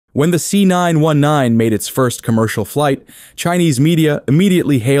When the C919 made its first commercial flight, Chinese media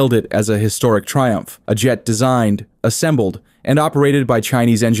immediately hailed it as a historic triumph, a jet designed, assembled, and operated by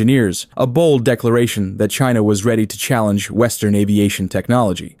Chinese engineers, a bold declaration that China was ready to challenge Western aviation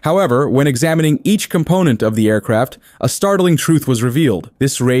technology. However, when examining each component of the aircraft, a startling truth was revealed.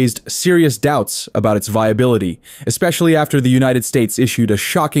 This raised serious doubts about its viability, especially after the United States issued a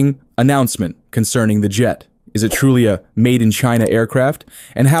shocking announcement concerning the jet. Is it truly a made-in-China aircraft?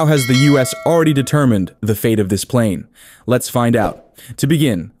 And how has the US already determined the fate of this plane? Let's find out. To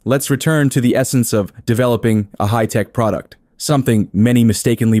begin, let's return to the essence of developing a high-tech product. Something many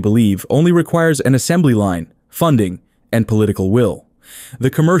mistakenly believe only requires an assembly line, funding, and political will. The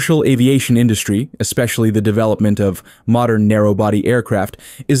commercial aviation industry, especially the development of modern narrow-body aircraft,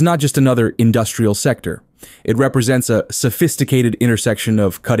 is not just another industrial sector. It represents a sophisticated intersection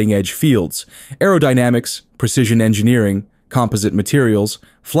of cutting-edge fields: aerodynamics, precision engineering, composite materials,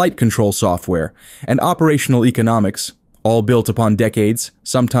 flight control software, and operational economics, all built upon decades,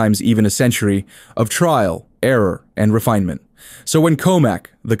 sometimes even a century, of trial, error, and refinement. So when COMAC,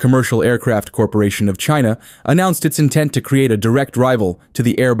 the Commercial Aircraft Corporation of China, announced its intent to create a direct rival to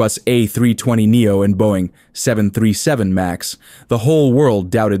the Airbus A320neo and Boeing 737 MAX, the whole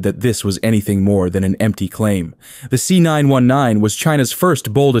world doubted that this was anything more than an empty claim. The C919 was China's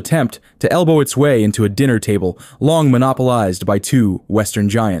first bold attempt to elbow its way into a dinner table long monopolized by two Western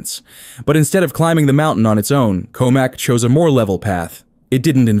giants. But instead of climbing the mountain on its own, COMAC chose a more level path. It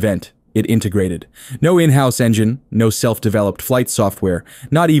didn't invent. It integrated. No in-house engine, no self-developed flight software,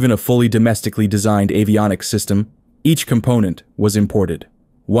 not even a fully domestically designed avionics system. Each component was imported,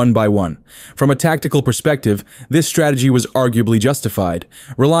 one by one. From a tactical perspective, this strategy was arguably justified.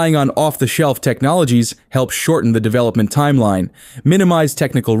 Relying on off-the-shelf technologies helped shorten the development timeline, minimize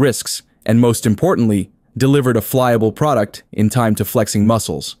technical risks, and most importantly, delivered a flyable product in time to flexing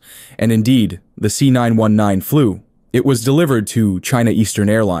muscles. And indeed, the C919 flew. It was delivered to China Eastern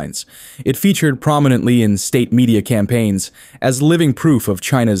Airlines. It featured prominently in state media campaigns as living proof of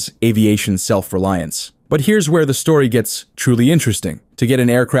China's aviation self-reliance. But here's where the story gets truly interesting. To get an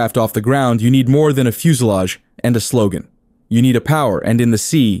aircraft off the ground, you need more than a fuselage and a slogan. You need a power, and in the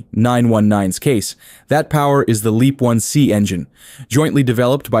C919's case, that power is the LEAP-1C engine, jointly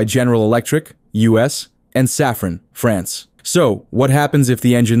developed by General Electric, US, and Safran, France. So, what happens if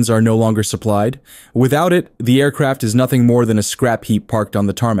the engines are no longer supplied? Without it, the aircraft is nothing more than a scrap heap parked on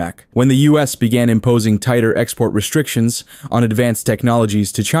the tarmac. When the US began imposing tighter export restrictions on advanced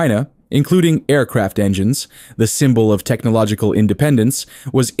technologies to China, including aircraft engines, the symbol of technological independence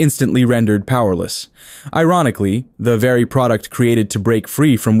was instantly rendered powerless. Ironically, the very product created to break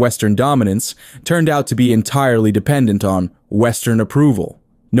free from Western dominance turned out to be entirely dependent on Western approval.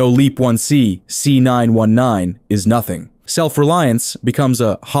 No LEAP-1C, C919 is nothing. Self-reliance becomes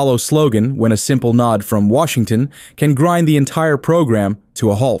a hollow slogan when a simple nod from Washington can grind the entire program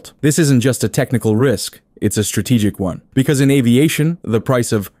to a halt. This isn't just a technical risk, it's a strategic one. Because in aviation, the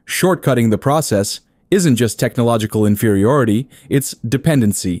price of shortcutting the process isn't just technological inferiority, it's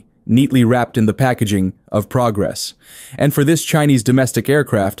dependency, neatly wrapped in the packaging of progress. And for this Chinese domestic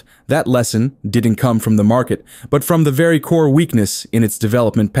aircraft, that lesson didn't come from the market, but from the very core weakness in its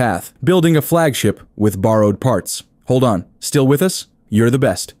development path, building a flagship with borrowed parts. Hold on, still with us? You're the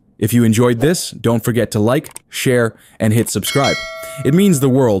best. If you enjoyed this, don't forget to like, share, and hit subscribe. It means the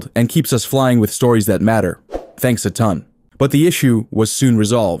world and keeps us flying with stories that matter. Thanks a ton. But the issue was soon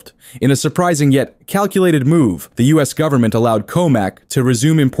resolved. In a surprising yet calculated move, the US government allowed COMAC to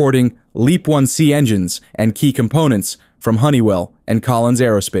resume importing LEAP-1C engines and key components from Honeywell and Collins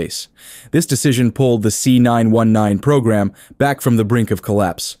Aerospace. This decision pulled the C919 program back from the brink of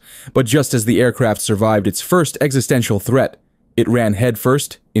collapse. But just as the aircraft survived its first existential threat, it ran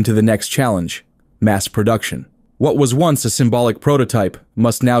headfirst into the next challenge: mass production. What was once a symbolic prototype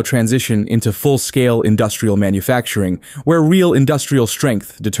must now transition into full-scale industrial manufacturing, where real industrial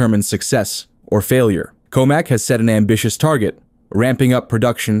strength determines success or failure. COMAC has set an ambitious target: ramping up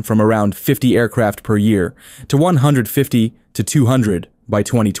production from around 50 aircraft per year to 150 to 200 by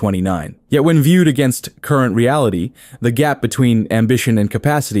 2029. Yet when viewed against current reality, the gap between ambition and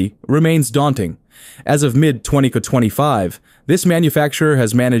capacity remains daunting. As of mid-2025, this manufacturer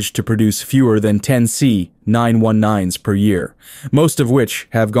has managed to produce fewer than 10 C919s per year, most of which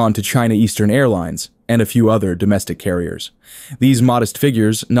have gone to China Eastern Airlines and a few other domestic carriers. These modest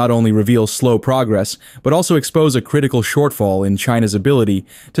figures not only reveal slow progress, but also expose a critical shortfall in China's ability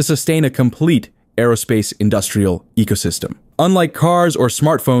to sustain a complete aerospace industrial ecosystem. Unlike cars or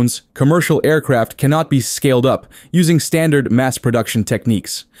smartphones, commercial aircraft cannot be scaled up using standard mass production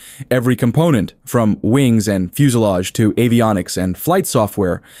techniques. Every component, from wings and fuselage to avionics and flight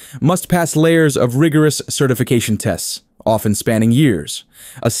software, must pass layers of rigorous certification tests, often spanning years.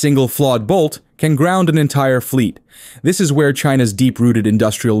 A single flawed bolt can ground an entire fleet. This is where China's deep-rooted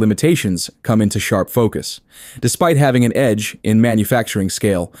industrial limitations come into sharp focus. Despite having an edge in manufacturing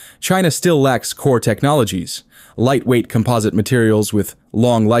scale, China still lacks core technologies. Lightweight composite materials with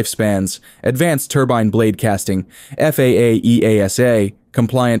long lifespans, advanced turbine blade casting, FAA EASA,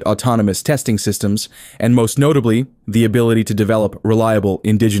 compliant autonomous testing systems, and most notably, the ability to develop reliable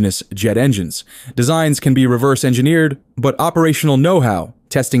indigenous jet engines. Designs can be reverse engineered, but operational know-how,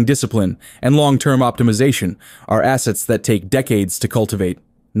 testing discipline, and long-term optimization are assets that take decades to cultivate,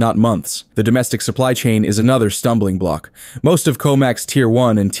 not months. The domestic supply chain is another stumbling block. Most of COMAC's Tier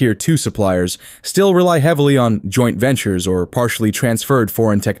 1 and Tier 2 suppliers still rely heavily on joint ventures or partially transferred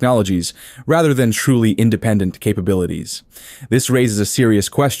foreign technologies, rather than truly independent capabilities. This raises a serious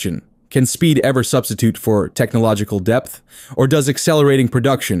question. Can speed ever substitute for technological depth? Or does accelerating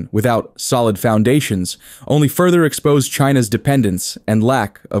production without solid foundations only further expose China's dependence and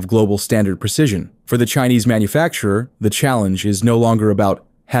lack of global standard precision? For the Chinese manufacturer, the challenge is no longer about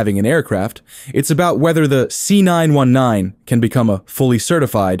having an aircraft. It's about whether the C919 can become a fully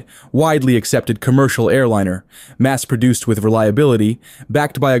certified, widely accepted commercial airliner, mass-produced with reliability,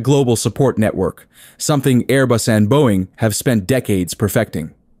 backed by a global support network, something Airbus and Boeing have spent decades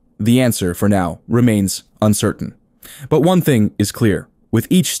perfecting. The answer, for now, remains uncertain. But one thing is clear. With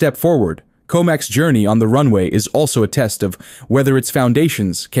each step forward, COMAC's journey on the runway is also a test of whether its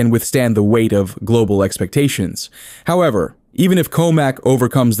foundations can withstand the weight of global expectations. However, even if COMAC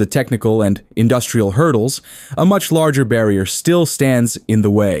overcomes the technical and industrial hurdles, a much larger barrier still stands in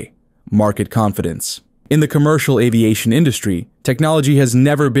the way: market confidence. In the commercial aviation industry, technology has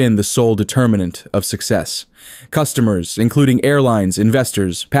never been the sole determinant of success. Customers, including airlines,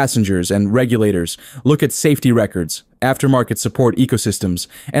 investors, passengers, and regulators, look at safety records, aftermarket support ecosystems,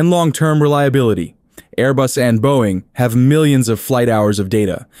 and long-term reliability. Airbus and Boeing have millions of flight hours of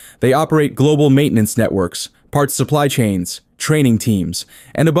data. They operate global maintenance networks, parts supply chains, training teams,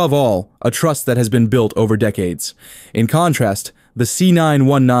 and above all, a trust that has been built over decades. In contrast, the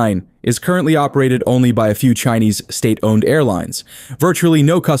C919 is currently operated only by a few Chinese state-owned airlines. Virtually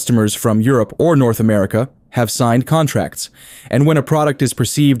no customers from Europe or North America have signed contracts. And when a product is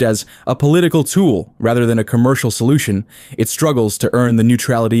perceived as a political tool rather than a commercial solution, it struggles to earn the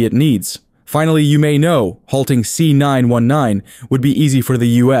neutrality it needs. Finally, you may know, halting C919 would be easy for the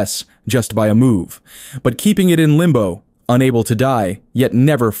US just by a move. But keeping it in limbo, unable to die, yet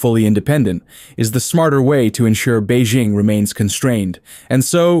never fully independent, is the smarter way to ensure Beijing remains constrained. And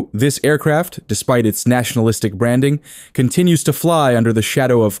so, this aircraft, despite its nationalistic branding, continues to fly under the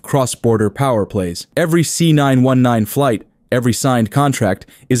shadow of cross-border power plays. Every C919 flight, every signed contract,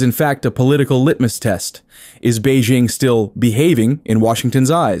 is in fact a political litmus test. Is Beijing still behaving in Washington's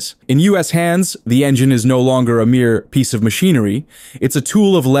eyes? In US hands, the engine is no longer a mere piece of machinery. It's a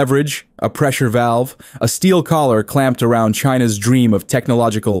tool of leverage, a pressure valve, a steel collar clamped around China's dream of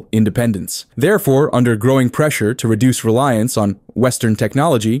technological independence. Therefore, under growing pressure to reduce reliance on Western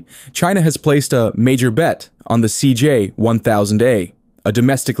technology, China has placed a major bet on the CJ-1000A, a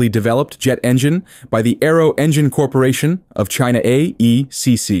domestically developed jet engine by the Aero Engine Corporation of China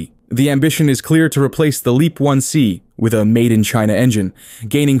AECC. The ambition is clear to replace the LEAP 1C with a made-in-China engine,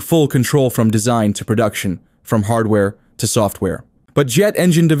 gaining full control from design to production, from hardware to software. But jet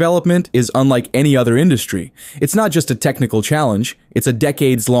engine development is unlike any other industry. It's not just a technical challenge, it's a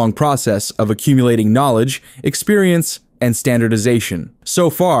decades-long process of accumulating knowledge, experience, and standardization.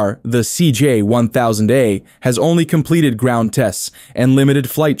 So far, the CJ-1000A has only completed ground tests and limited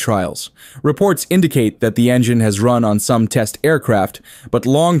flight trials. Reports indicate that the engine has run on some test aircraft, but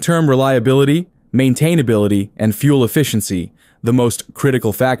long-term reliability, maintainability, and fuel efficiency, the most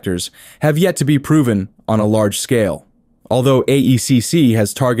critical factors, have yet to be proven on a large scale. Although AECC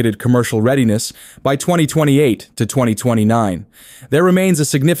has targeted commercial readiness by 2028 to 2029, there remains a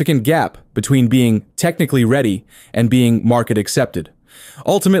significant gap between being technically ready and being market accepted.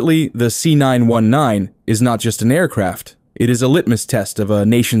 Ultimately, the C919 is not just an aircraft. It is a litmus test of a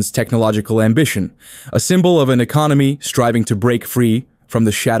nation's technological ambition, a symbol of an economy striving to break free from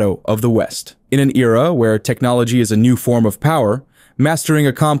the shadow of the West. In an era where technology is a new form of power, Mastering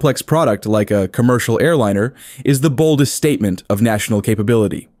a complex product like a commercial airliner is the boldest statement of national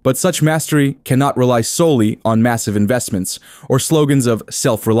capability. But such mastery cannot rely solely on massive investments or slogans of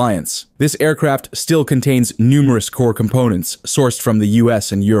self-reliance. This aircraft still contains numerous core components sourced from the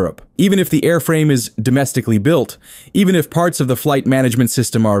US and Europe. Even if the airframe is domestically built, even if parts of the flight management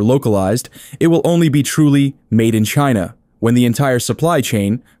system are localized, it will only be truly made in China when the entire supply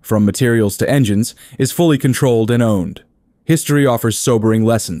chain, from materials to engines, is fully controlled and owned. History offers sobering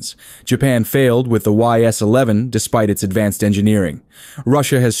lessons. Japan failed with the YS-11 despite its advanced engineering.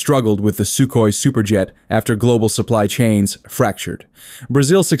 Russia has struggled with the Sukhoi Superjet after global supply chains fractured.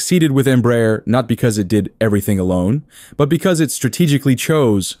 Brazil succeeded with Embraer not because it did everything alone, but because it strategically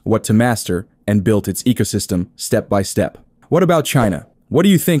chose what to master and built its ecosystem step by step. What about China? What do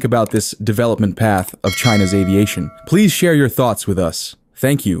you think about this development path of China's aviation? Please share your thoughts with us.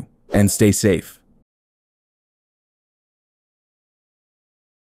 Thank you, and stay safe.